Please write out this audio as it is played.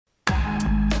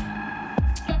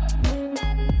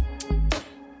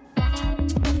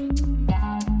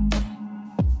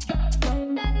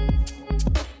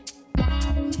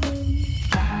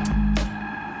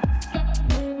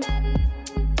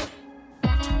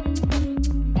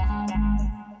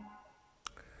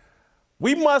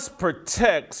We must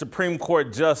protect Supreme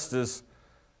Court Justice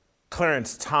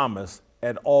Clarence Thomas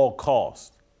at all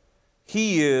costs.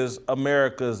 He is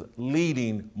America's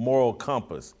leading moral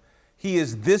compass. He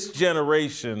is this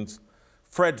generation's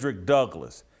Frederick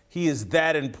Douglass. He is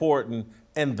that important,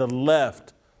 and the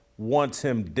left wants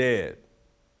him dead.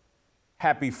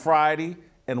 Happy Friday,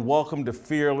 and welcome to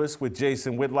Fearless with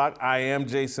Jason Whitlock. I am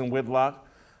Jason Whitlock.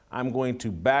 I'm going to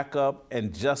back up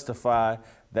and justify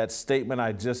that statement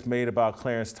I just made about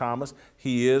Clarence Thomas.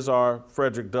 He is our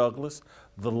Frederick Douglass.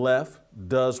 The left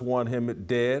does want him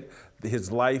dead.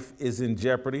 His life is in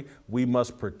jeopardy. We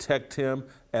must protect him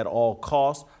at all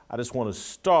costs. I just want to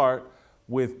start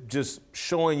with just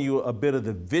showing you a bit of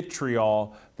the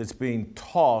vitriol that's being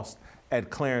tossed at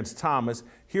Clarence Thomas.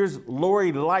 Here's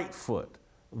Lori Lightfoot,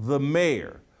 the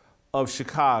mayor of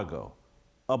Chicago,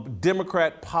 a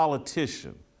Democrat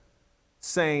politician,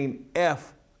 saying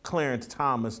F Clarence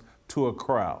Thomas to a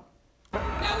crowd.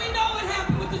 Now we know what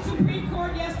happened with the Supreme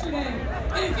Court yesterday.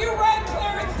 And if you read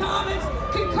Clarence Thomas'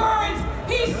 concurrence,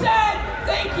 he said,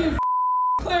 thank you,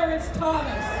 Clarence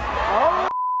Thomas. Oh,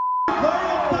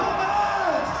 Clarence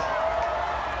Thomas!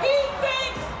 He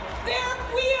thinks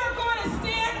we are going to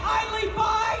stand idly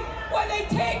by when they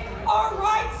take our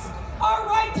rights, our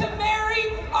right to marry,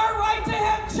 our right to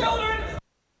have children.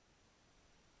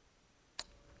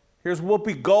 Here's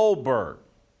Whoopi Goldberg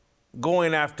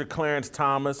going after Clarence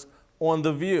Thomas on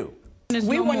The View.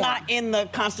 We were not in the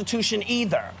Constitution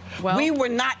either. Well, we were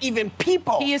not even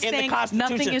people he is in the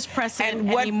Constitution. Nothing is precedent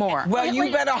anymore. Well,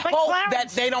 you better hope Clarence, that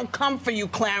they don't come for you,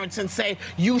 Clarence, and say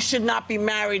you should not be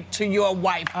married to your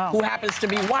wife, who happens to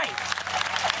be white,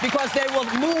 because they will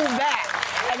move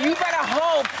that. And you better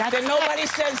hope that nobody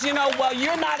says, you know, well,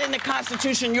 you're not in the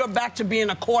Constitution, you're back to being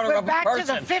a quarter of a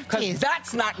person. Because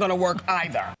that's not going to work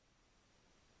either.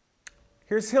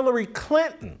 Here's Hillary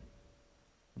Clinton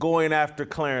going after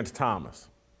Clarence Thomas.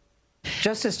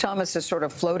 Justice Thomas has sort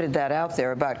of floated that out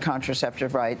there about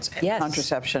contraceptive rights,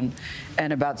 contraception,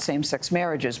 and about same-sex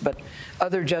marriages. But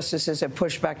other justices have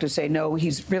pushed back to say, no,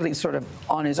 he's really sort of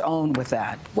on his own with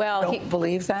that. Well, Don't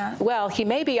believe that? Well, he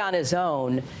may be on his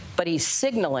own, but he's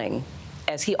signaling,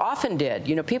 as he often did.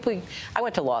 You know, I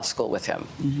went to law school with him.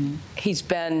 Mm-hmm. He's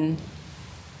been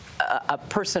a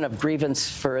person of grievance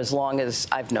for as long as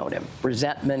I've known him.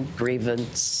 Resentment,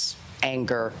 grievance,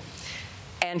 anger.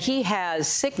 And he has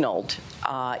signaled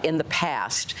in the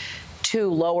past to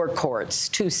lower courts,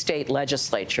 to state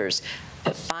legislatures,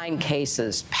 find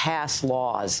cases, pass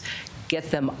laws, get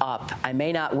them up. I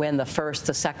may not win the first,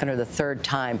 the second, or the third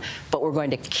time, but we're going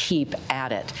to keep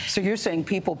at it. So you're saying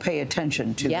people pay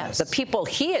attention to this? Yes, the people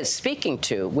he is speaking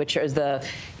to, which are the,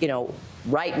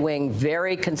 right-wing,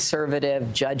 very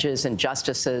conservative judges and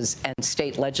justices and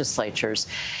state legislatures.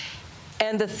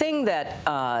 And the thing that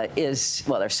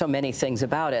there's so many things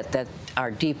about it that are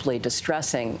deeply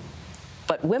distressing,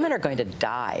 but women are going to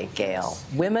die, Gail.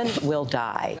 Women will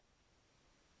die.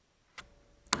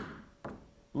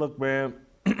 Look, man,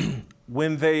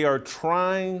 when they are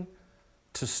trying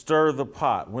to stir the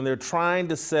pot, when they're trying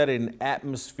to set an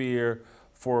atmosphere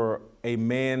for a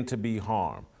man to be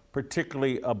harmed,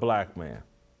 particularly a black man,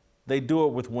 they do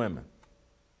it with women.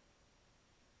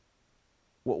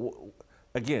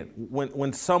 Again,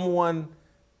 when someone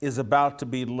is about to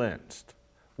be lynched,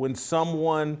 when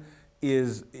someone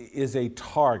is a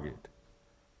target,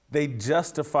 they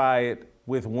justify it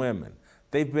with women.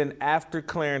 They've been after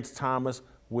Clarence Thomas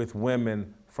with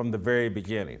women from the very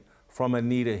beginning, from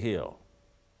Anita Hill.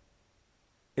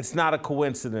 It's not a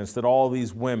coincidence that all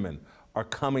these women are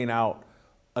coming out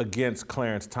against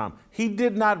Clarence Thomas. He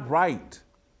did not write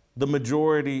the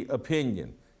majority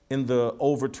opinion in the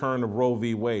overturn of Roe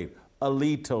v. Wade.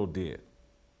 Alito did.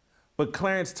 But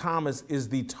Clarence Thomas is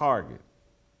the target.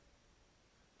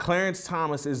 Clarence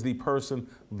Thomas is the person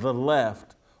the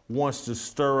left wants to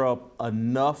stir up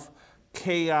enough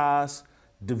chaos,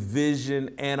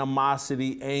 division,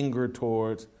 animosity, anger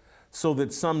towards, so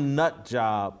that some nut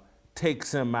job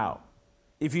takes him out.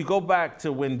 If you go back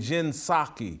to when Jen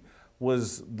Psaki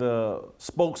was the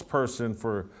spokesperson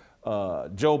for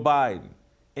Joe Biden,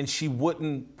 and she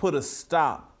wouldn't put a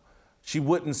stop. She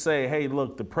wouldn't say, hey,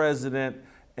 look, the president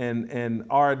and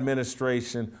our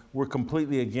administration, we're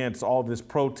completely against all this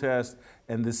protest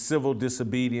and this civil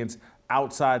disobedience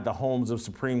outside the homes of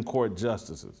Supreme Court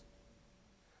justices.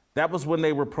 That was when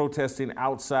they were protesting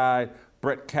outside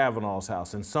Brett Kavanaugh's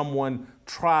house, and someone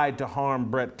tried to harm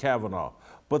Brett Kavanaugh.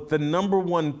 But the number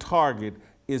one target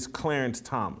is Clarence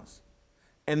Thomas.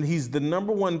 And he's the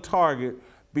number one target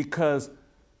because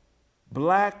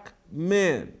black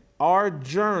men, our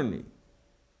journey,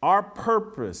 our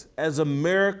purpose as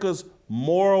America's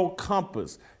moral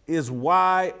compass is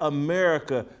why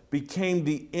America became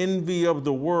the envy of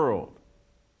the world.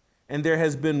 And there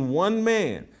has been one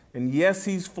man, and yes,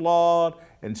 he's flawed,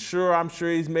 and I'm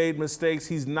sure he's made mistakes.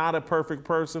 He's not a perfect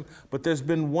person, but there's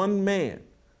been one man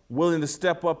willing to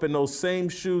step up in those same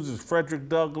shoes as Frederick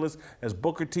Douglass, as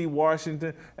Booker T.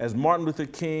 Washington, as Martin Luther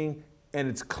King, and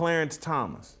it's Clarence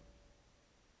Thomas.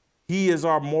 He is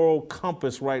our moral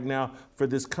compass right now for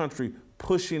this country,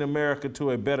 pushing America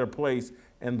to a better place,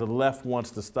 and the left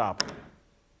wants to stop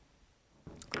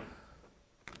it.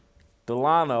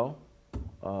 Delano,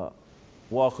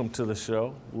 welcome to the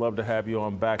show. Love to have you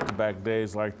on back-to-back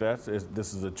days like that.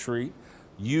 This is a treat.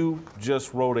 You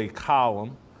just wrote a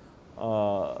column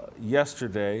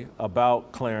yesterday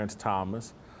about Clarence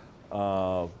Thomas.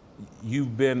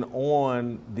 You've been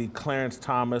on the Clarence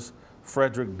Thomas,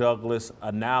 Frederick Douglass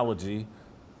analogy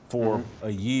for a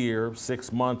year,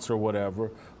 6 months or whatever,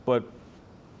 but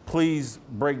please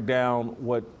break down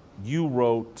what you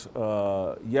wrote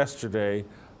yesterday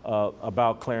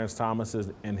about Clarence Thomas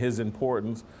and his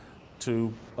importance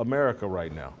to America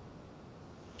right now.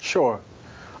 Sure.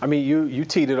 I mean, you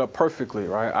teed it up perfectly,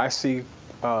 right? I see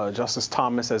Justice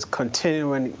Thomas as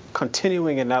continuing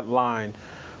in that line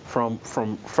from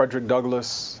Frederick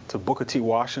Douglass to Booker T.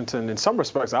 Washington. In some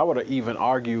respects, I would even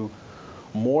argue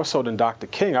more so than Dr.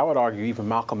 King. I would argue even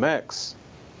Malcolm X.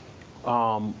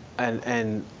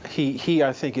 And he,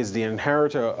 I think, is the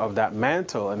inheritor of that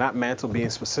mantle, and that mantle being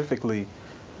specifically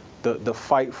the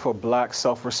fight for black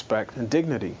self-respect and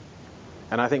dignity.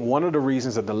 And I think one of the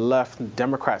reasons that the left and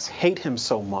Democrats hate him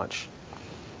so much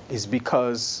is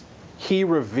because he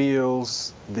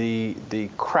reveals the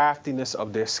craftiness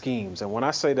of their schemes. And when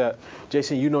I say that,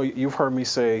 Jason, you've heard me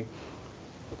say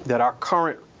that our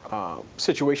current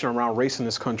situation around race in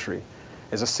this country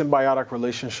is a symbiotic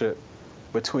relationship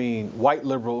between white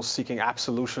liberals seeking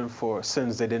absolution for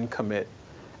sins they didn't commit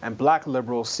and black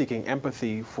liberals seeking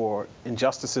empathy for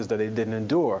injustices that they didn't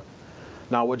endure.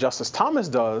 Now, what Justice Thomas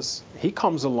does, he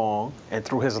comes along and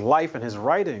through his life and his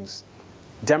writings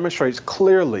demonstrates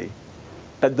clearly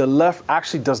that the left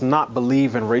actually does not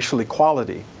believe in racial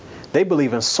equality. They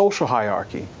believe in social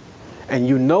hierarchy. And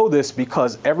you know this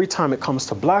because every time it comes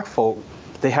to black folk,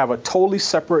 they have a totally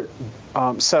separate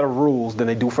set of rules than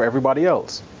they do for everybody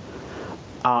else.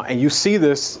 And you see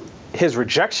this, his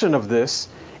rejection of this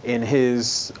in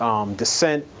his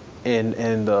dissent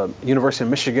in the University of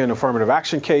Michigan affirmative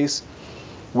action case,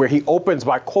 where he opens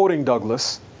by quoting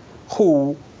Douglass,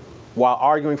 who, while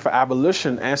arguing for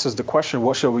abolition, answers the question,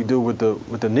 what shall we do with the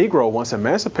Negro once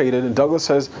emancipated? And Douglass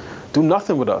says, do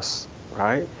nothing with us,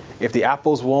 right? If the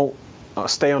apples won't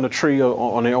stay on the tree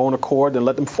on their own accord, then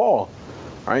let them fall,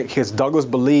 right? Because Douglass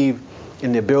believed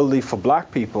in the ability for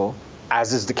black people,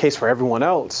 as is the case for everyone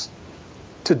else,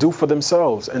 to do for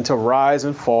themselves and to rise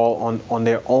and fall on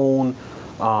their own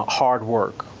hard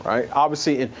work, right?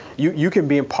 Obviously, you can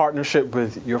be in partnership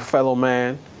with your fellow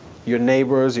man, your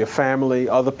neighbors, your family,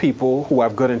 other people who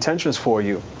have good intentions for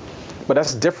you. But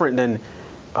that's different than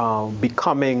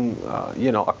becoming,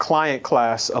 a client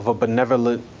class of a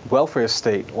benevolent welfare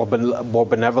state or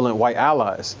benevolent white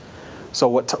allies. So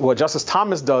what Justice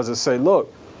Thomas does is say,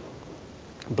 look,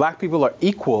 black people are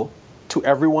equal to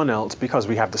everyone else because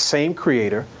we have the same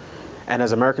creator, and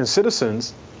as American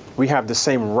citizens, we have the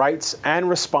same rights and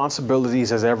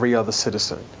responsibilities as every other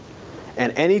citizen.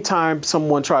 And anytime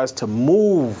someone tries to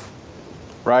move,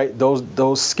 right,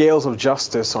 those scales of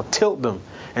justice or tilt them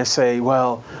and say,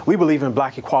 well, we believe in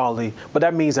black equality, but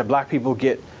that means that black people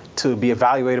get to be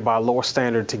evaluated by a lower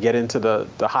standard to get into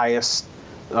the highest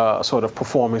sort of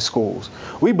performing schools.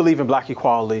 We believe in black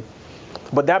equality,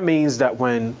 but that means that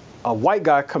when a white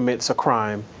guy commits a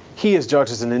crime, he is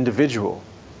judged as an individual,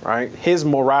 right? His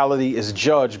morality is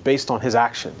judged based on his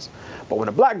actions. But when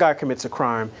a black guy commits a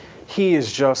crime, he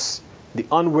is just the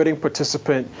unwitting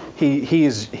participant.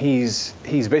 He's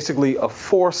basically a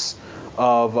force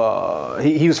of,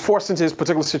 he was forced into his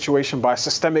particular situation by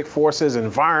systemic forces,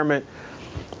 environment.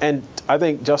 And I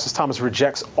think Justice Thomas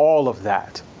rejects all of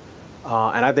that.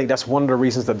 And I think that's one of the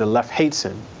reasons that the left hates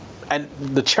him. And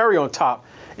the cherry on top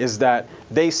is that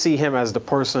they see him as the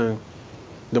person,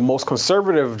 the most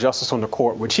conservative justice on the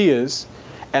court, which he is,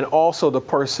 and also the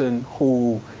person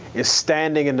who is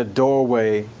standing in the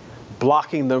doorway,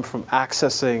 blocking them from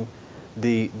accessing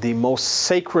the most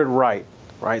sacred right,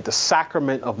 the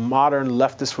sacrament of modern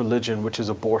leftist religion, which is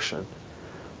abortion.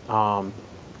 For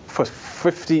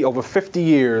over 50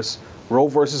 years, Roe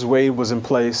versus Wade was in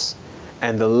place,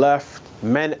 and the left,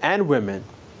 men and women,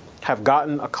 have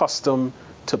gotten accustomed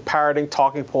to parroting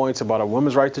talking points about a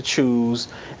woman's right to choose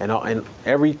and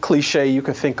every cliche you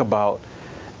can think about.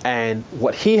 And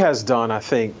what he has done, I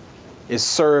think, is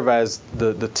serve as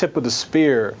the tip of the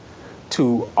spear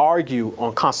to argue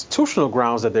on constitutional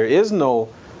grounds that there is no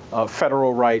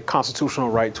federal right, constitutional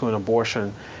right to an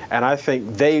abortion. And I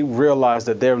think they realize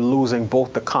that they're losing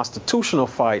both the constitutional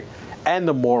fight and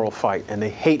the moral fight, and they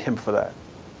hate him for that.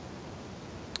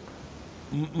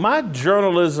 My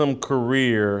journalism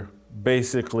career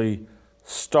basically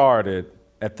started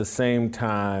at the same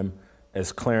time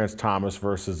as Clarence Thomas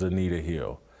versus Anita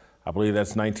Hill. I believe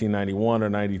that's 1991 or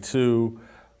 92.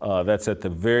 That's at the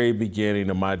very beginning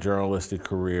of my journalistic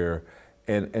career.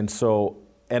 And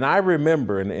I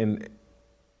remember, and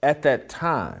at that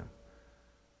time,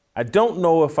 I don't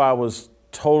know if I was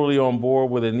totally on board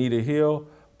with Anita Hill,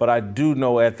 but I do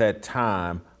know at that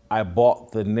time I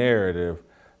bought the narrative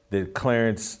that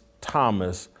Clarence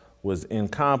Thomas was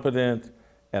incompetent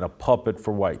and a puppet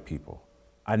for white people.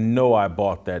 I know I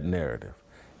bought that narrative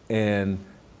and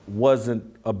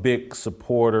wasn't a big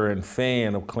supporter and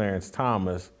fan of Clarence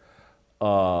Thomas.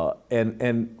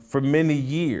 And for many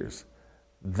years,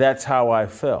 that's how I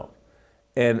felt.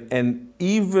 And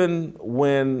even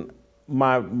when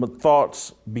my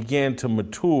thoughts began to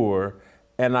mature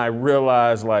and I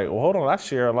realized, like, well, hold on, I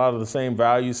share a lot of the same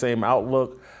values, same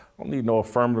outlook. I don't need no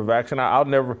affirmative action.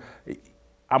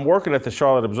 I'm working at the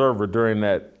Charlotte Observer during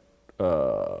that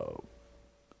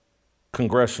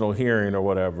congressional hearing or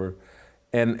whatever.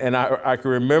 And I can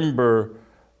remember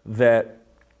that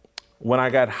when I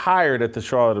got hired at the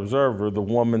Charlotte Observer, the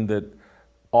woman that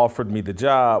offered me the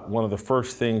job, one of the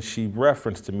first things she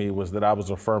referenced to me was that I was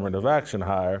affirmative action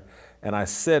hire. And I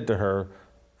said to her,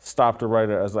 stopped her right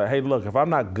there. I was like, hey, look, if I'm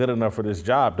not good enough for this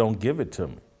job, don't give it to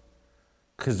me.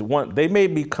 Because they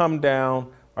made me come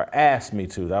down, or asked me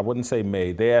to, I wouldn't say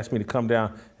made, they asked me to come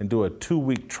down and do a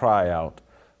 2-week tryout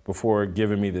before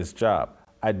giving me this job.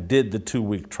 I did the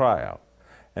 2-week tryout.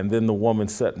 And then the woman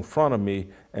sat in front of me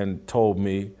and told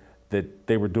me that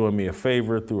they were doing me a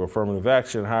favor through affirmative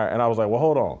action hire. And I was like, well,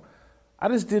 hold on. I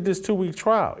just did this 2-week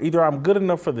trial. Either I'm good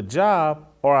enough for the job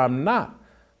or I'm not.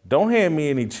 Don't hand me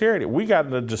any charity. We got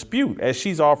in a dispute as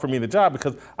she's offering me the job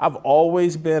because I've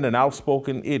always been an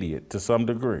outspoken idiot to some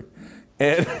degree.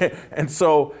 And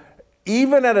so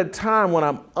even at a time when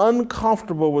I'm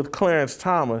uncomfortable with Clarence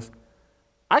Thomas,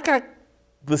 I got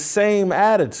the same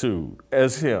attitude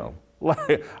as him.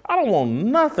 Like, I don't want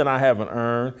nothing I haven't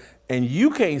earned, and you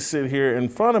can't sit here in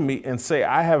front of me and say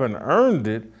I haven't earned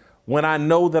it when I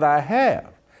know that I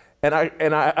have.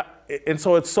 And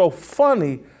so it's so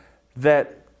funny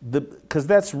that because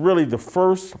that's really the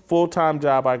first full-time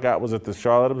job I got was at the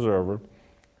Charlotte Observer.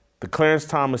 The Clarence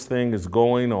Thomas thing is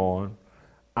going on.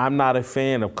 I'm not a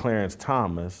fan of Clarence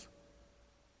Thomas,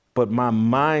 but my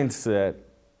mindset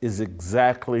is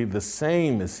exactly the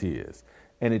same as his.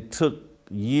 And it took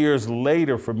years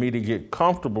later for me to get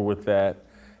comfortable with that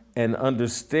and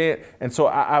understand. And so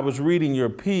I was reading your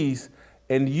piece,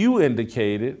 and you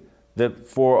indicated that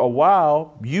for a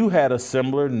while you had a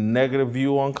similar negative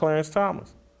view on Clarence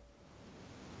Thomas.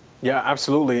 Yeah,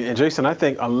 absolutely. And Jason, I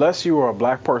think unless you are a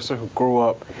black person who grew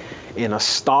up in a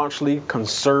staunchly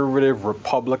conservative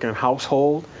Republican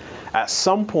household, at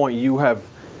some point you have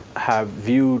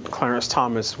viewed Clarence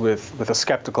Thomas with a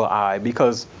skeptical eye,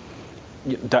 because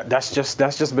that's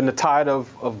just been the tide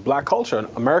of black culture,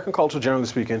 American culture generally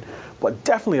speaking, but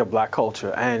definitely a black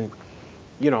culture. And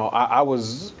I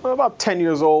was about 10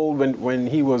 years old when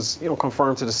he was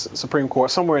confirmed to the Supreme Court,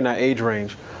 somewhere in that age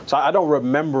range. So I don't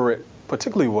remember it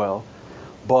particularly well,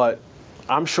 but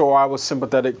I'm sure I was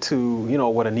sympathetic to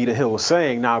what Anita Hill was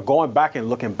saying. Now, going back and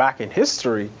looking back in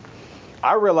history,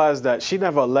 I realized that she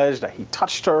never alleged that he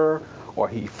touched her or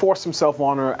he forced himself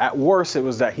on her. At worst, it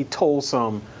was that he told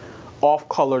some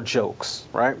off-color jokes,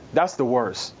 right? That's the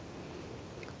worst.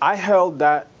 I held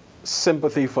that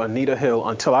sympathy for Anita Hill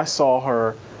until I saw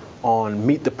her on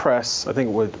Meet the Press, I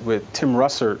think with Tim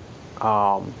Russert.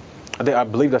 I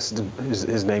believe that's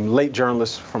his name, late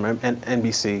journalist from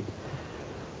NBC.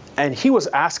 And he was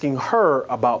asking her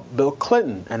about Bill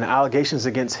Clinton and the allegations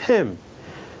against him.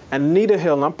 And Anita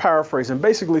Hill, and I'm paraphrasing,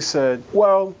 basically said,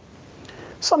 well,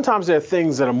 sometimes there are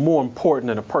things that are more important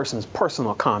than a person's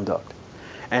personal conduct.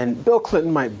 And Bill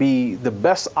Clinton might be the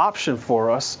best option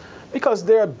for us because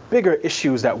there are bigger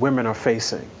issues that women are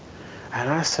facing. And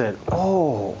I said,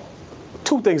 oh,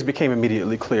 two things became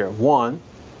immediately clear. One,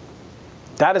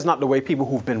 that is not the way people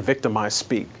who've been victimized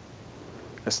speak.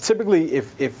 Because typically,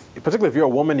 particularly if you're a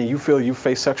woman and you feel you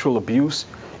face sexual abuse,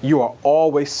 you are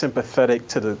always sympathetic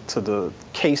to the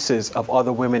cases of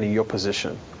other women in your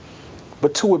position.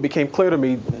 But two, it became clear to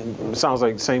me, it sounds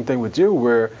like the same thing with you,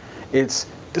 where this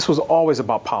was always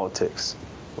about politics,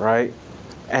 right?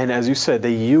 And as you said,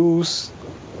 they use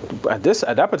at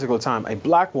that particular time, a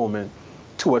black woman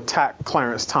to attack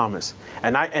Clarence Thomas.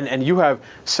 And you have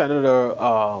Senator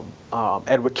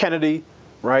Edward Kennedy,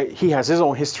 right? He has his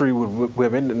own history with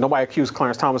women. Nobody accused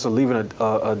Clarence Thomas of leaving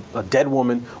a dead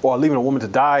woman or leaving a woman to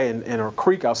die in a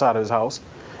creek outside of his house.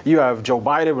 You have Joe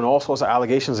Biden and all sorts of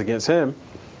allegations against him.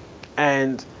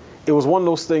 And it was one of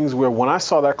those things where when I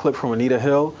saw that clip from Anita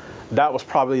Hill, that was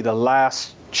probably the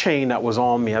last chain that was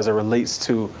on me as it relates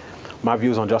to my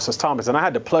views on Justice Thomas. And I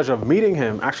had the pleasure of meeting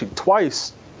him actually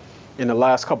twice in the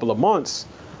last couple of months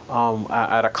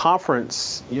at a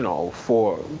conference,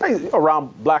 for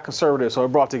around black conservatives. So it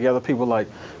brought together people like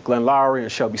Glenn Lowry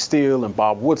and Shelby Steele and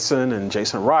Bob Woodson and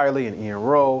Jason Riley and Ian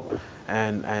Rowe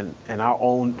and our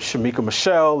own Shamika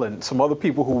Michelle and some other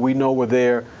people who we know were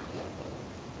there.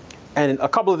 And a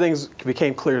couple of things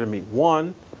became clear to me.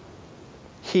 One,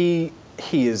 he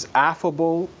is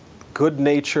affable,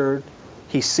 good-natured.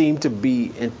 He seemed to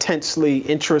be intensely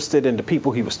interested in the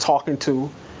people he was talking to.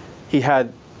 He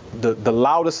had the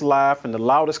loudest laugh and the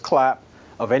loudest clap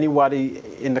of anybody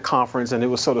in the conference, and it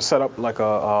was sort of set up like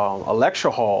a lecture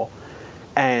hall.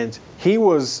 And he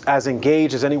was as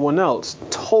engaged as anyone else,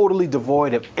 totally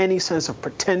devoid of any sense of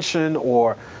pretension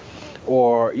or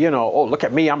oh, look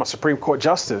at me, I'm a Supreme Court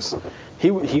justice.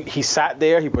 He sat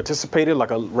there, he participated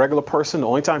like a regular person. The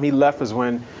only time he left is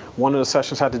when one of the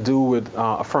sessions had to do with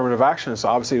affirmative action. So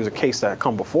obviously it was a case that had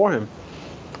come before him.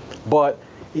 But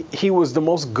he was the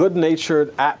most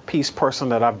good-natured, at-peace person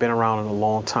that I've been around in a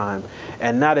long time.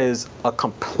 And that is a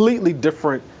completely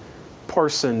different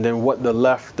person than what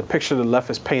the picture the left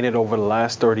has painted over the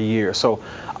last 30 years. So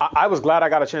I was glad I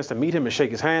got a chance to meet him and shake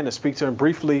his hand and speak to him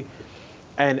briefly.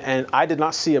 And I did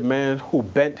not see a man who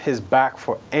bent his back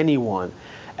for anyone.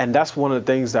 And that's one of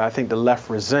the things that I think the left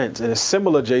resents. And it's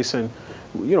similar, Jason,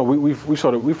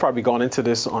 we've probably gone into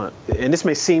this and this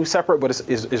may seem separate, but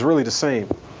it's really the same.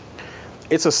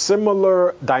 It's a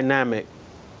similar dynamic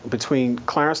between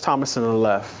Clarence Thomas and the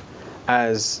left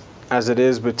as it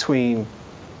is between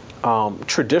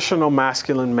traditional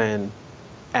masculine men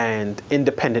and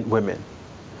independent women.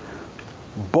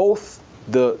 Both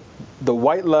the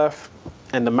white left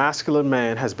and the masculine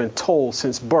man has been told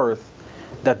since birth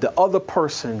that the other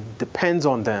person depends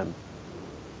on them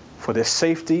for their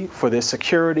safety, for their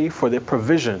security, for their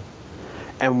provision.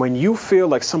 And when you feel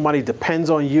like somebody depends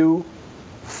on you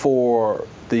for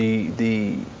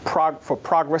for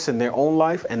progress in their own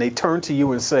life, and they turn to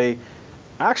you and say,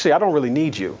 actually, I don't really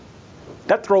need you,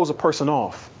 that throws a person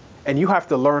off. And you have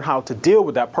to learn how to deal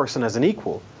with that person as an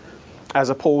equal, as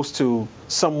opposed to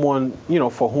someone,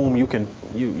 for whom you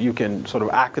can sort of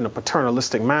act in a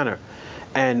paternalistic manner.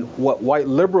 And what white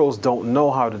liberals don't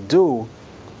know how to do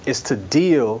is to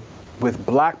deal with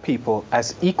black people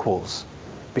as equals.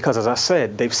 Because as I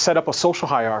said, they've set up a social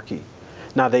hierarchy.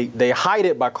 Now they hide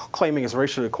it by claiming it's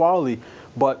racial equality,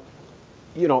 but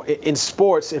in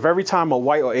sports, if every time a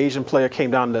white or Asian player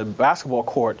came down the basketball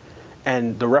court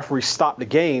and the referee stopped the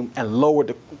game and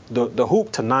lowered the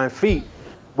hoop to 9 feet,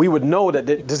 we would know that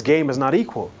this game is not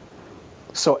equal.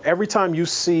 So every time you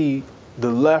see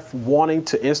the left wanting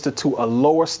to institute a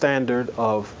lower standard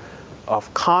of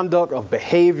conduct, of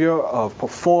behavior, of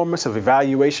performance, of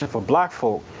evaluation for black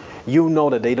folk, you know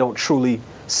that they don't truly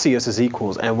see us as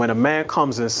equals. And when a man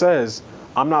comes and says,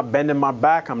 I'm not bending my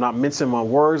back, I'm not mincing my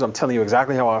words, I'm telling you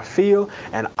exactly how I feel,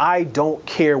 and I don't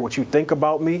care what you think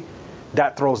about me,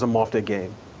 that throws them off their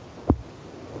game.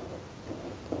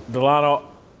 Delano,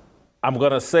 I'm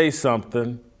going to say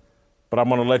something, but I'm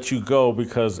going to let you go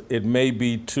because it may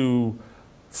be too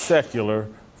secular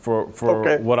for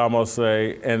what I'm going to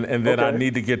say. And then I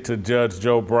need to get to Judge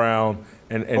Joe Brown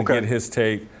and get his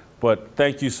take. But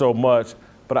thank you so much.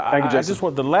 But I just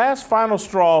want the last final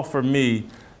straw for me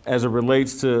as it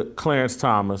relates to Clarence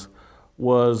Thomas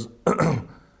was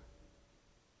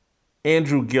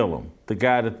Andrew Gillum, the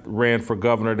guy that ran for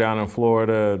governor down in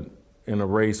Florida in a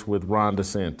race with Ron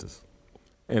DeSantis.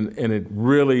 And it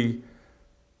really,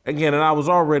 again, and I was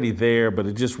already there, but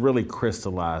it just really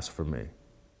crystallized for me.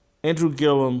 Andrew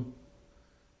Gillum,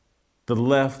 the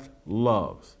left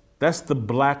loves. That's the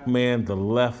black man the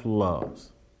left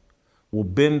loves. Will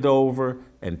bend over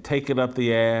and take it up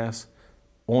the ass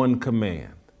on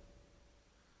command.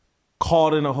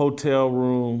 Caught in a hotel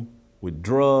room with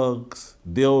drugs,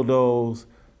 dildos,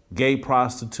 gay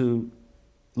prostitute.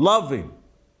 Love him.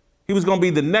 He was going to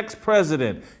be the next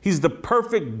president. He's the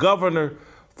perfect governor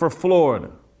for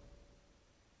Florida.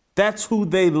 That's who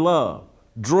they love.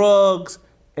 Drugs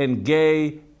and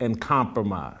gay and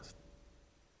compromised.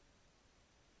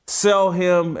 Sell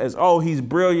him as, he's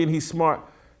brilliant, he's smart.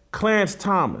 Clarence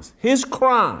Thomas, his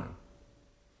crime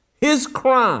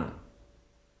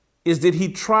is that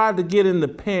he tried to get in the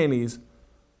panties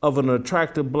of an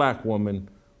attractive black woman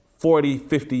 40,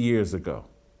 50 years ago.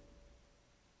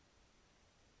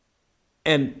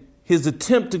 And his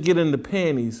attempt to get in the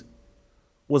panties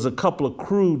was a couple of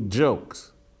crude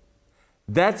jokes.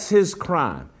 That's his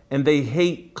crime, and they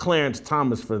hate Clarence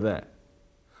Thomas for that.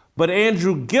 But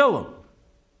Andrew Gillum,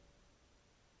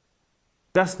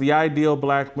 that's the ideal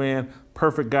black man,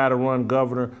 perfect guy to run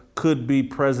governor, could be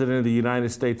president of the United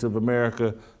States of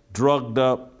America, drugged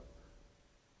up,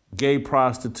 gay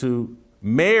prostitute,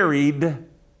 married.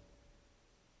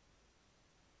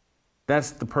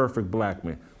 That's the perfect black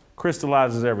man.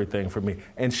 Crystallizes everything for me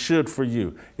and should for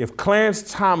you. If Clarence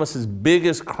Thomas's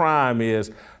biggest crime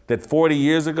is that 40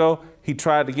 years ago he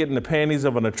tried to get in the panties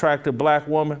of an attractive black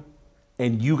woman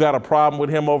and you got a problem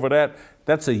with him over that,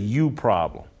 that's a you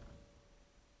problem.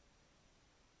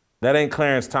 That ain't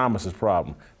Clarence Thomas's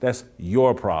problem. That's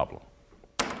your problem.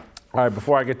 All right,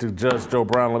 before I get to Judge Joe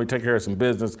Brown, let me take care of some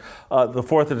business. The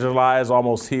 4th of July is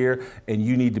almost here, and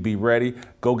you need to be ready.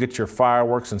 Go get your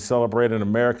fireworks and celebrate an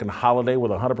American holiday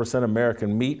with 100%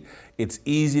 American meat. It's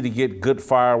easy to get good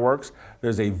fireworks.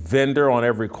 There's a vendor on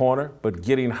every corner, but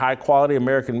getting high-quality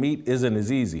American meat isn't as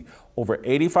easy. Over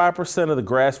 85% of the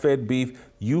grass-fed beef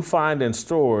you find in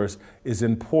stores is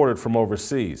imported from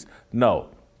overseas. No,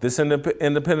 this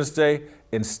Independence Day,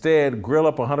 instead, grill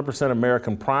up 100%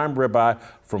 American prime ribeye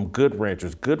from Good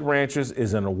Ranchers. Good Ranchers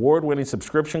is an award-winning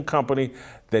subscription company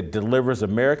that delivers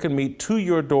American meat to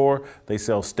your door. They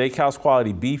sell steakhouse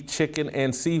quality beef, chicken,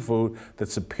 and seafood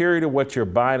that's superior to what you're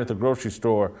buying at the grocery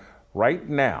store right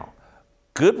now.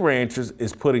 Good Ranchers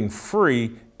is putting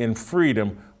free in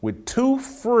freedom with 2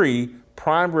 free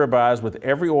prime ribeyes with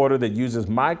every order that uses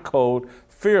my code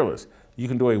FEARLESS. You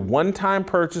can do a one-time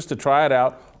purchase to try it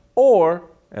out, or,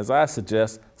 as I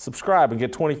suggest, subscribe and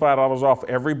get $25 off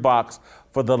every box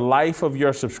for the life of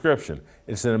your subscription.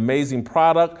 It's an amazing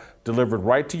product delivered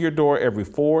right to your door every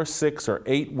 4, 6, or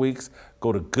 8 weeks.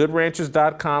 Go to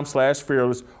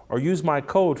goodranchers.com/fearless or use my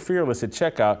code FEARLESS at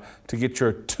checkout to get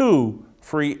your 2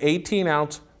 free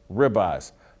 18-ounce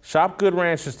ribeyes. Shop Good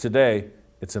Ranchers today.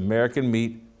 It's American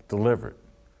meat delivered.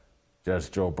 Judge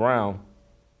Joe Brown,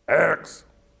 X.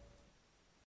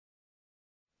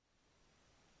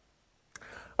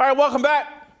 All right, welcome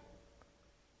back.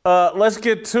 Let's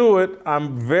get to it.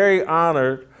 I'm very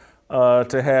honored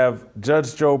to have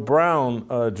Judge Joe Brown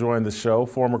join the show,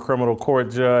 former criminal court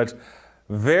judge,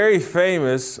 very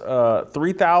famous,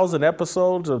 3,000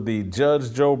 episodes of the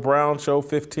Judge Joe Brown Show,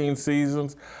 15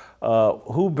 seasons.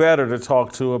 Who better to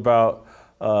talk to about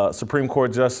Supreme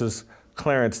Court Justice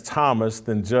Clarence Thomas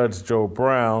than Judge Joe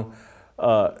Brown?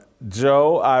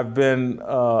 Joe, I've been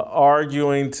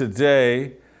arguing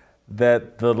today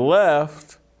that the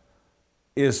left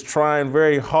is trying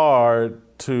very hard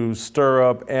to stir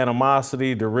up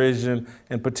animosity, derision,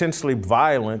 and potentially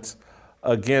violence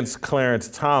against Clarence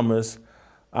Thomas.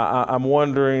 I'm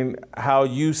wondering how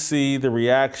you see the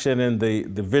reaction and the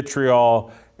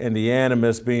vitriol and the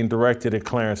animus being directed at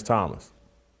Clarence Thomas.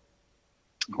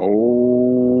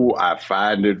 Oh, I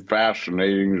find it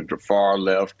fascinating that the far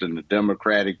left and the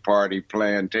Democratic Party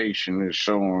plantation is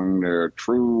showing their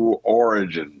true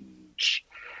origins.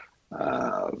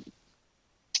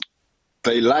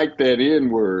 They like that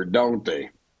N-word, don't they?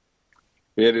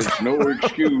 It is no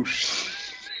excuse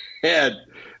that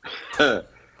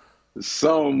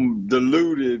some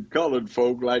deluded colored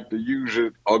folk like to use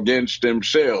it against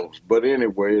themselves. But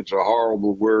anyway, it's a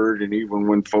horrible word, and even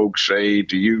when folks say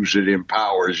to use it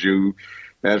empowers you,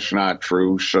 that's not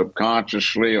true.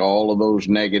 Subconsciously, all of those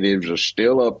negatives are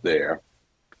still up there.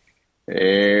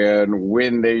 And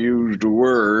when they use the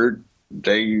word,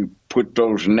 they put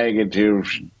those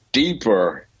negatives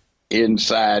deeper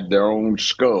inside their own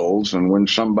skulls, and when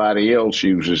somebody else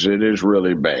uses it, it's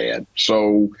really bad.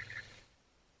 So,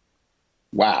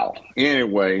 wow.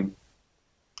 Anyway,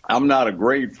 I'm not a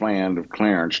great fan of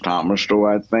Clarence Thomas, though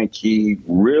I think he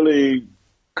really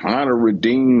kind of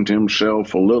redeemed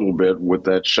himself a little bit with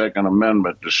that Second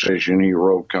Amendment decision he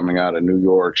wrote coming out of New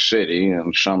York City,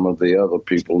 and some of the other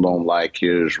people don't like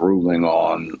his ruling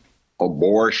on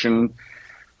abortion.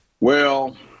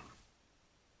 Well,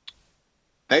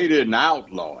 they didn't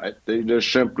outlaw it. They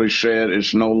just simply said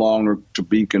it's no longer to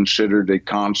be considered a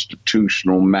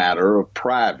constitutional matter of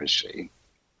privacy,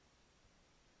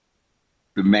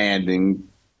 demanding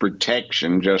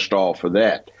protection just off of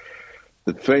that.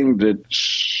 The thing that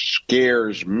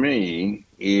scares me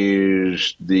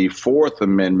is the Fourth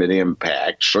Amendment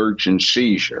impact, search and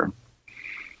seizure,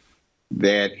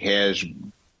 that has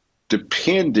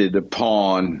depended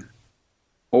upon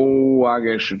oh, I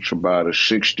guess it's about a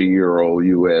 60-year-old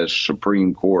U.S.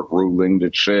 Supreme Court ruling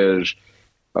that says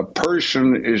a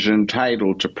person is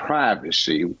entitled to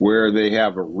privacy where they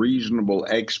have a reasonable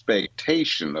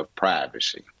expectation of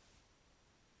privacy.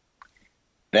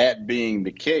 That being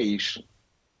the case,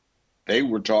 they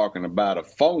were talking about a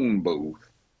phone booth,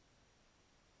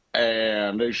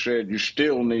 and they said you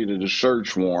still needed a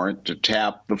search warrant to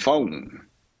tap the phone.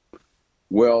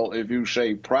 Well, if you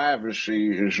say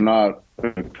privacy is not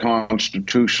a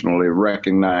constitutionally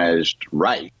recognized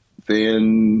right,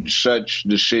 then such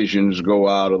decisions go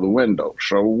out of the window.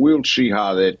 So we'll see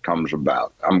how that comes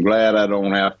about. I'm glad I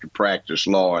don't have to practice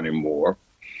law anymore.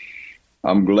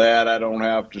 I'm glad I don't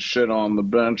have to sit on the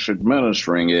bench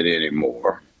administering it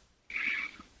anymore.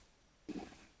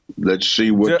 Let's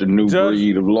see what the new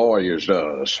breed of lawyers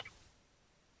does.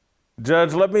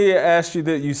 Judge, let me ask you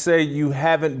that you say you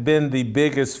haven't been the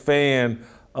biggest fan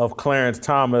of Clarence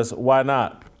Thomas. Why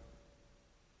not?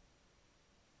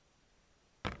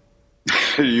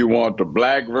 You want the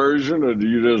black version, or do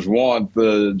you just want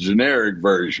the generic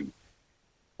version?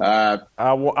 I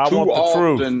want the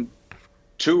truth.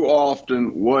 Too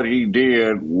often what he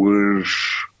did was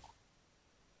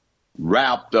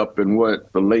wrapped up in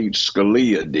what the late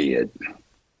Scalia did.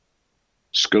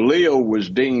 Scalia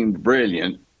was deemed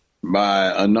brilliant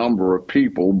by a number of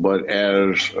people, but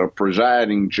as a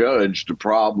presiding judge, the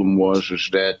problem was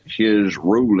that his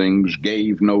rulings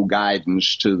gave no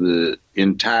guidance to the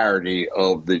entirety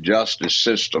of the justice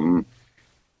system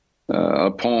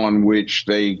upon which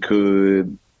they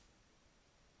could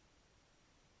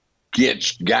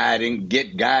get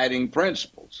guiding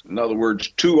principles. In other words,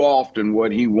 too often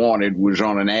what he wanted was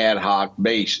on an ad hoc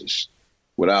basis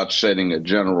without setting a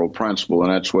general principle,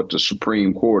 and that's what the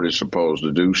Supreme Court is supposed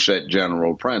to do, set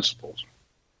general principles.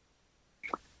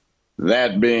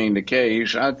 That being the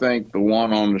case, I think the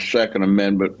one on the Second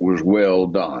Amendment was well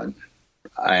done.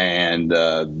 And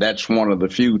that's one of the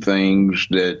few things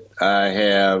that I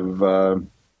have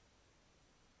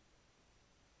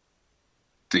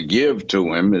to give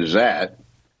to him, is that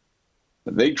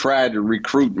they tried to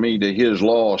recruit me to his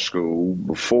law school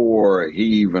before he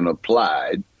even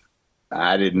applied.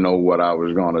 I didn't know what I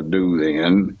was going to do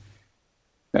then.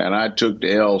 And I took the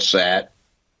LSAT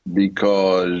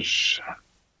because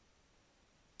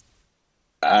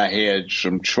I had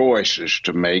some choices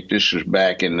to make. This was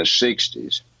back in the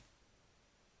 60s.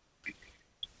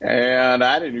 And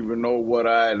I didn't even know what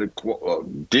I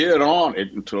did on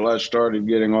it until I started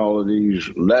getting all of these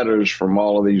letters from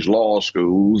all of these law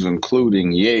schools,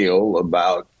 including Yale,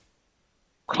 about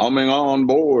coming on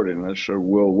board. And I said,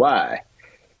 well, why?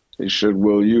 They said,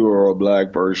 well, you are a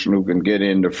black person who can get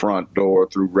in the front door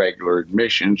through regular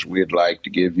admissions. We'd like to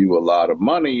give you a lot of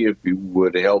money if you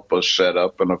would help us set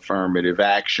up an affirmative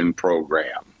action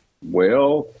program.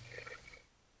 Well,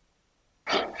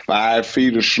 5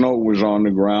 feet of snow was on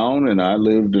the ground, and I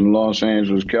lived in Los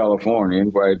Angeles, California.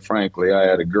 And quite frankly, I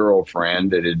had a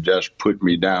girlfriend that had just put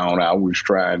me down. I was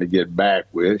trying to get back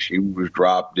with. She was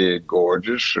drop dead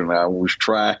gorgeous, and I was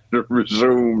trying to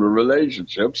resume the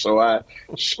relationship. So I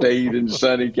stayed in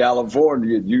sunny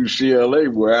California at UCLA,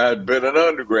 where I had been an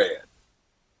undergrad.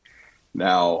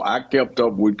 Now, I kept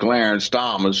up with Clarence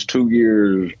Thomas 2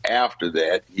 years after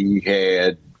that. He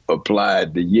had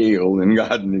applied to Yale and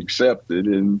gotten accepted,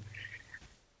 and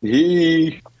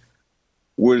he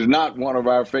was not one of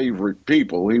our favorite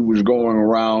people. He was going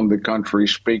around the country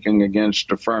speaking against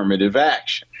affirmative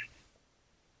action,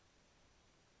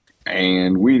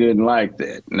 and we didn't like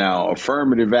that. Now,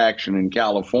 affirmative action in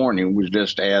California was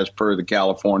just as per the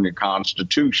California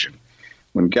Constitution.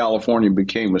 When California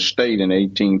became a state in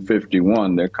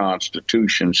 1851, their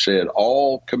Constitution said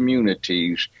all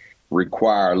communities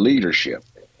require leadership.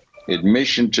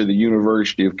 Admission to the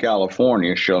University of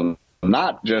California shall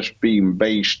not just be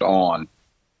based on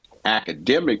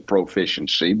academic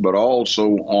proficiency, but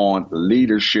also on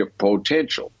leadership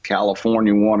potential.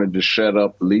 California wanted to set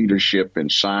up leadership in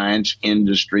science,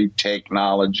 industry,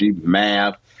 technology,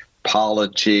 math,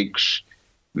 politics,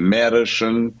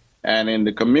 medicine, and in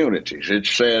the communities. It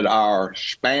said our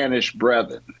Spanish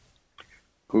brethren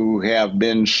who have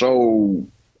been so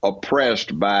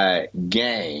oppressed by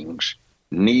gangs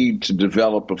need to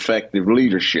develop effective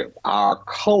leadership. Our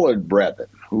colored brethren,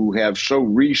 who have so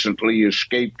recently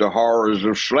escaped the horrors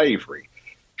of slavery,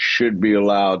 should be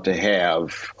allowed to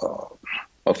have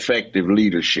effective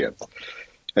leadership.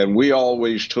 And we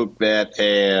always took that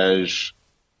as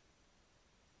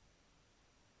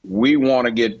we want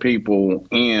to get people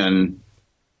in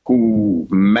who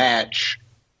match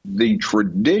the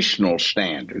traditional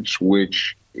standards,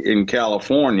 which in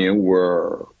California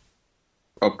were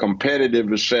a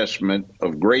competitive assessment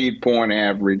of grade point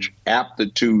average,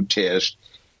 aptitude test,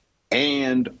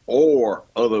 and or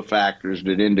other factors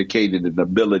that indicated an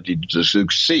ability to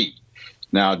succeed.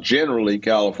 Now, generally,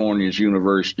 California's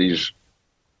universities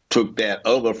took that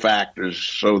other factors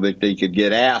so that they could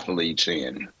get athletes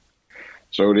in.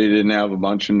 So they didn't have a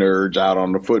bunch of nerds out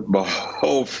on the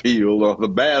football field or the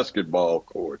basketball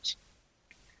courts.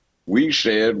 We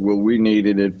said, well, we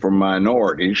needed it for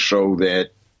minorities so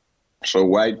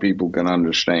white people can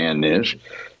understand this.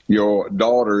 Your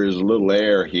daughter is a little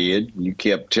airhead. You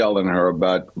kept telling her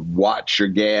about watch your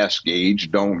gas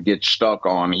gauge, don't get stuck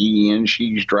on E, and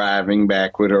she's driving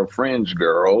back with her friends'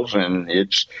 girls, and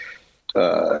it's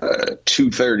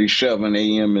 2:37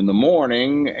 a.m. in the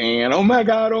morning, and oh my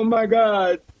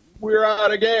God, we're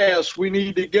out of gas. We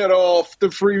need to get off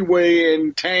the freeway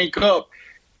and tank up.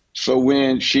 So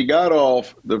when she got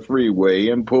off the freeway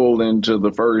and pulled into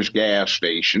the first gas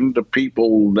station, the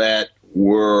people that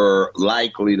were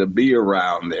likely to be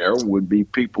around there would be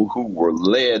people who were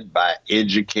led by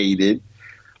educated,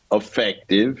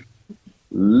 effective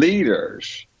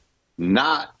leaders,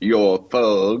 not your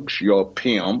thugs, your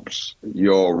pimps,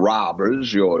 your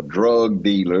robbers, your drug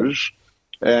dealers.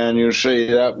 And you see,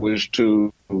 that was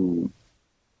to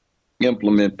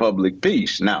implement public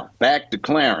peace. Now, back to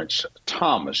Clarence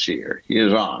Thomas here,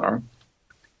 His Honor.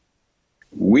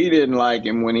 We didn't like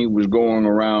him when he was going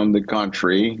around the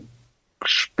country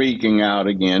speaking out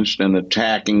against and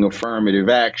attacking affirmative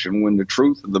action, when the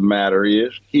truth of the matter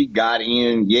is he got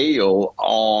in Yale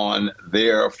on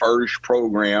their first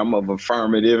program of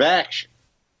affirmative action.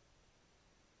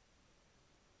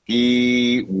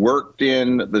 He worked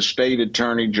in the state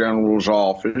attorney general's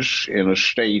office in a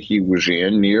state he was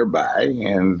in nearby,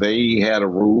 and they had a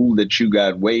rule that you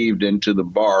got waived into the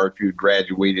bar if you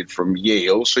graduated from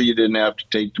Yale, so you didn't have to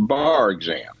take the bar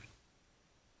exam.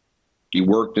 He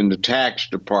worked in the tax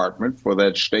department for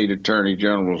that state attorney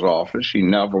general's office. He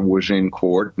never was in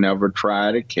court, never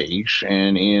tried a case.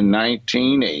 And in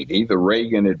 1980, the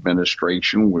Reagan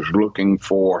administration was looking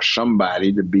for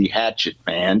somebody to be hatchet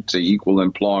man to Equal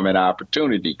Employment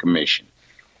Opportunity Commission.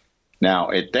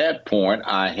 Now, at that point,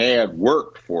 I had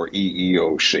worked for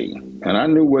EEOC, and I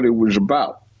knew what it was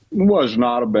about. It was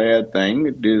not a bad thing.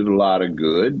 It did a lot of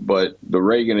good, but the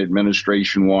Reagan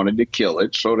administration wanted to kill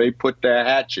it, so they put their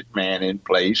hatchet man in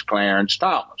place, Clarence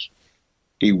Thomas.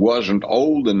 He wasn't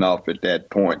old enough at that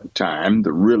point in time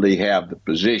to really have the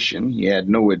position. He had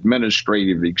no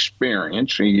administrative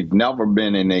experience. He'd never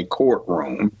been in a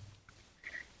courtroom.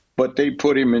 But they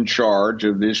put him in charge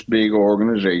of this big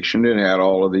organization that had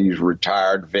all of these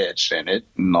retired vets in it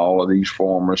and all of these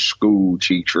former school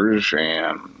teachers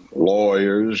and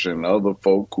lawyers and other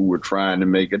folk who were trying to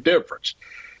make a difference.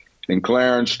 And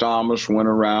Clarence Thomas went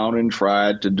around and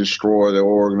tried to destroy the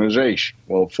organization.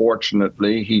 Well,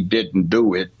 fortunately, he didn't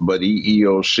do it, but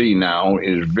EEOC now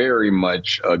is very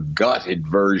much a gutted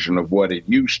version of what it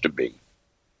used to be.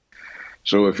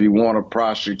 So if you want to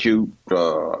prosecute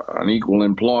an equal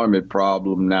employment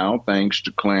problem now, thanks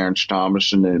to Clarence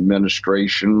Thomas and the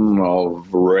administration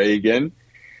of Reagan,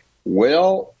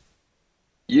 well,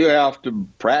 you have to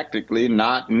practically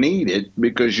not need it,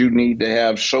 because you need to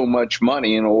have so much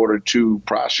money in order to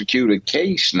prosecute a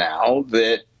case now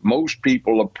that most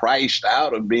people are priced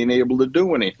out of being able to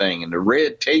do anything, and the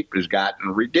red tape has gotten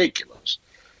ridiculous.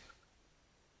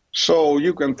 So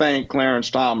you can thank Clarence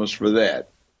Thomas for that.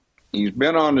 He's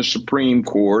been on the Supreme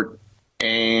Court,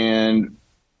 and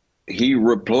he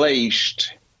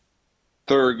replaced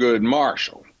Thurgood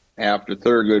Marshall after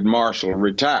Thurgood Marshall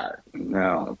retired.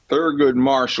 Now, Thurgood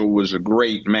Marshall was a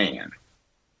great man.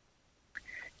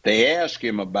 They asked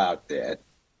him about that,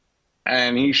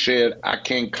 and he said, I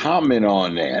can't comment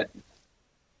on that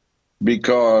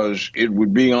because it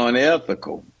would be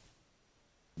unethical.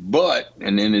 But,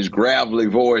 and in his gravelly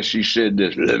voice, he said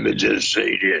this, let me just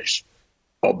say this,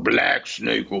 a black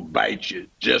snake will bite you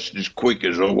just as quick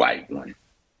as a white one.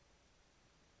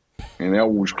 And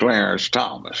that was Clarence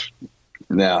Thomas.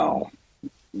 Now,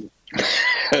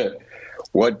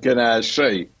 what can I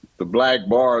say? The Black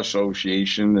Bar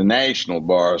Association, the National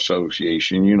Bar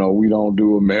Association, you know, we don't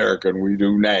do American, we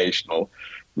do national.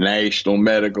 National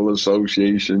Medical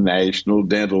Association, National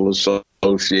Dental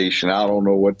Association. I don't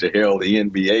know what the hell the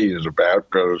NBA is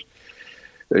about, because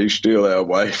they still have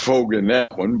white folk in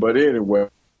that one. But anyway,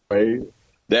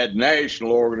 that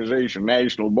national organization,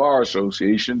 National Bar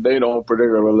Association, they don't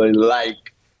particularly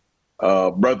like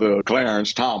Brother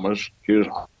Clarence Thomas, His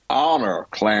Honor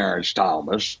Clarence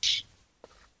Thomas,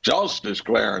 Justice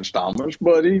Clarence Thomas,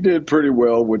 but he did pretty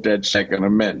well with that Second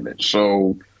Amendment.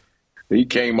 So he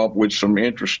came up with some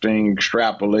interesting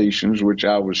extrapolations, which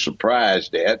I was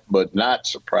surprised at, but not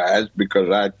surprised because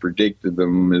I predicted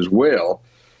them as well.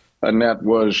 And that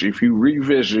was, if you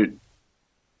revisit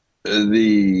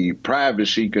the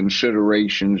privacy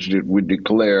considerations that would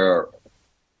declare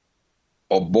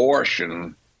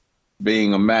abortion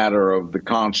being a matter of the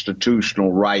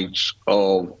constitutional rights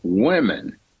of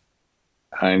women,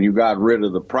 and you got rid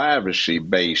of the privacy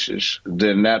basis,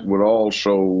 then that would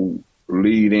also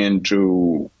lead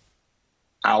into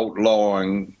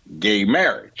outlawing gay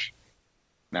marriage.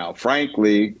 Now,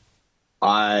 frankly,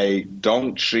 I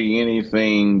don't see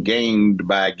anything gained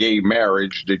by gay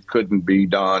marriage that couldn't be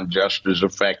done just as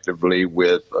effectively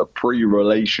with a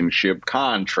pre-relationship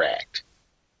contract.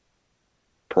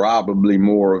 Probably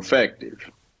more effective.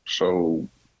 So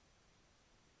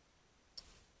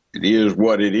it is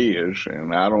what it is,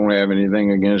 and I don't have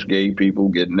anything against gay people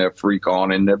getting their freak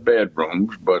on in their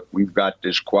bedrooms, but we've got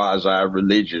this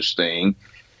quasi-religious thing,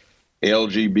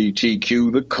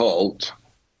 LGBTQ, the cult,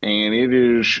 and it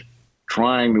is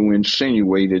trying to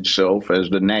insinuate itself as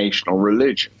the national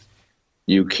religion.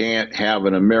 You can't have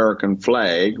an American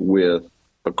flag with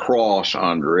a cross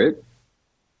under it,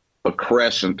 a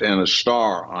crescent and a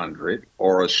star under it,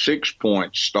 or a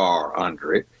 6-point star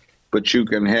under it, but you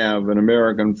can have an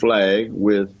American flag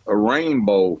with a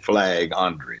rainbow flag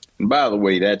under it. And by the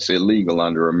way, that's illegal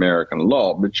under American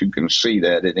law, but you can see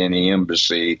that at any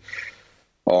embassy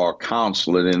or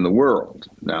consulate in the world.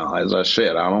 Now, as I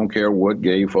said, I don't care what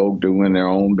gay folk do in their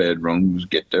own bedrooms,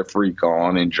 get their freak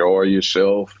on, enjoy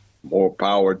yourself, more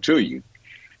power to you.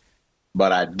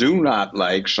 But I do not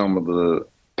like some of the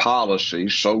policy,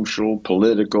 social,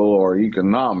 political, or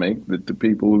economic, that the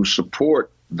people who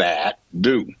support that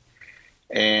do.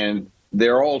 And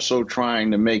they're also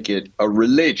trying to make it a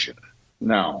religion.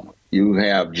 Now, you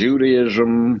have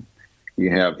Judaism,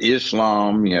 you have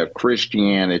Islam, you have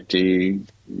Christianity,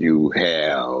 you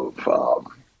have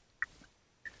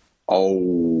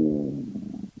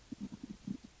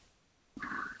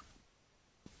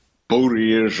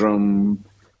Buddhism,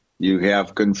 you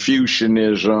have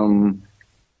Confucianism,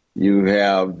 you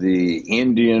have the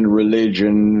Indian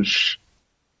religions,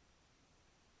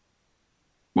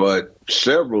 but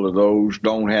several of those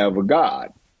don't have a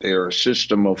God. They're a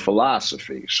system of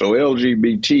philosophy. So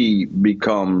LGBT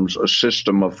becomes a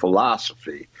system of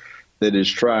philosophy that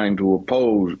is trying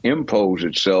to impose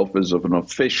itself as of an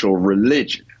official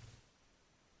religion.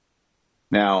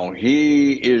 Now,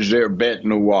 he is their bête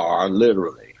noire,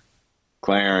 literally,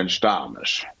 Clarence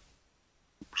Thomas.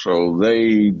 So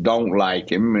they don't like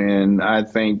him, and I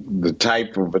think the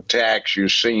type of attacks you're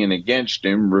seeing against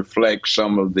him reflect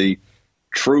some of the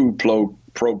true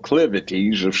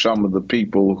proclivities of some of the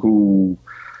people who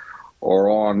are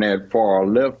on that far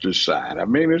leftist side. I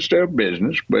mean, it's their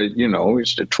business, but, you know,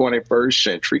 it's the 21st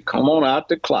century. Come on out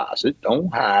the closet.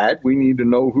 Don't hide. We need to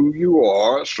know who you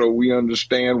are so we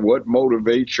understand what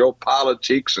motivates your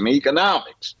politics and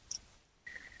economics.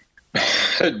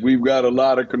 We've got a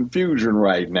lot of confusion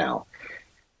right now.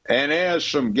 And as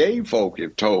some gay folk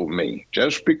have told me,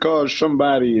 just because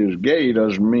somebody is gay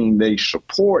doesn't mean they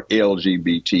support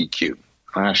LGBTQ.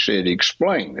 I said,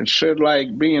 explain. It said,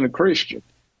 like being a Christian.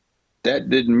 That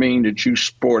didn't mean that you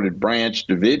supported Branch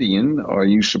Davidian or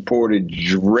you supported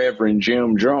Reverend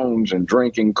Jim Jones and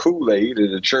drinking Kool-Aid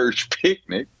at a church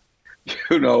picnic,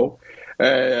 you know.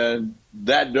 And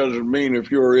that doesn't mean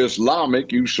if you're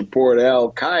Islamic, you support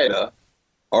Al-Qaeda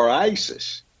or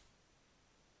ISIS.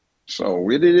 So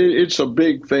it's a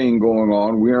big thing going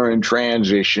on. We are in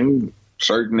transition.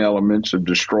 Certain elements have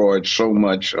destroyed so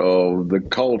much of the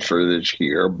culture that's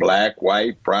here, black,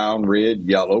 white, brown, red,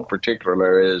 yellow,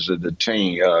 particularly as it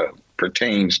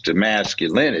pertains to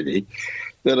masculinity,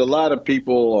 that a lot of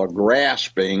people are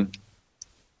grasping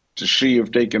to see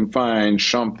if they can find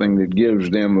something that gives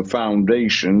them a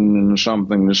foundation and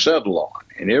something to settle on.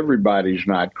 And everybody's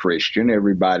not Christian,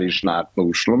 everybody's not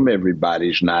Muslim,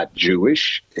 everybody's not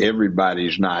Jewish,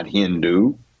 everybody's not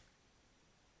Hindu.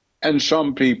 And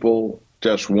some people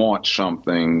just want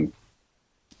something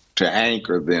to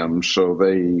anchor them so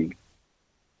they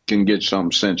can get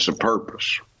some sense of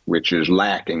purpose, which is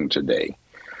lacking today.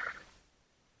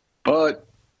 But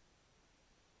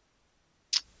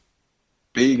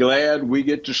be glad we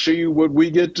get to see what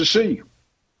we get to see.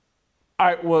 All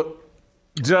right, well,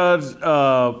 Judge,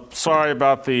 sorry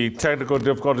about the technical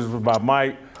difficulties with my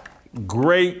mic.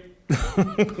 Great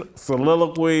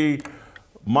soliloquy,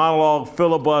 monologue,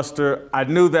 filibuster. I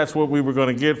knew that's what we were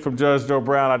going to get from Judge Joe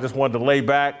Brown. I just wanted to lay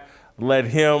back, let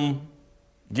him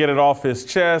get it off his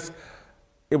chest.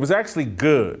 It was actually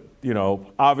good.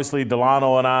 Obviously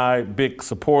Delano and I, big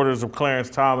supporters of Clarence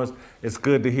Thomas. It's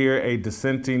good to hear a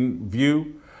dissenting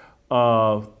view.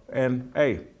 And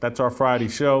hey, that's our Friday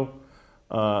show.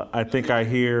 I think I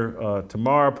hear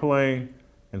Tamara playing,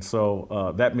 and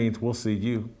so that means we'll see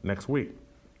you next week.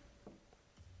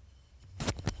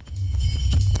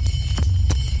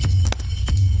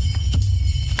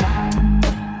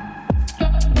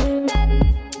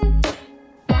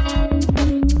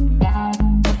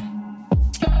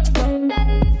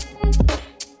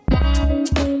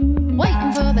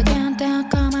 Waiting for the countdown,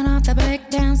 coming off the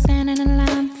breakdown, standing in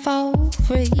line for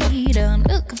freedom.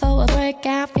 Looking for a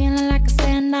breakout, feeling like a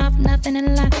standoff, nothing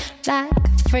in life like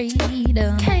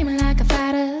freedom. Came in like a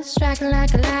fighter, striking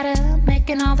like a ladder,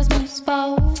 making all these moves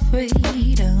for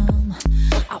freedom.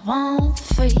 I want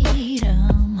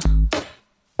freedom.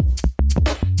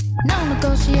 No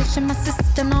negotiation, my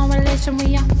sister, no relation.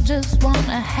 We all just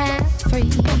wanna have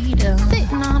freedom.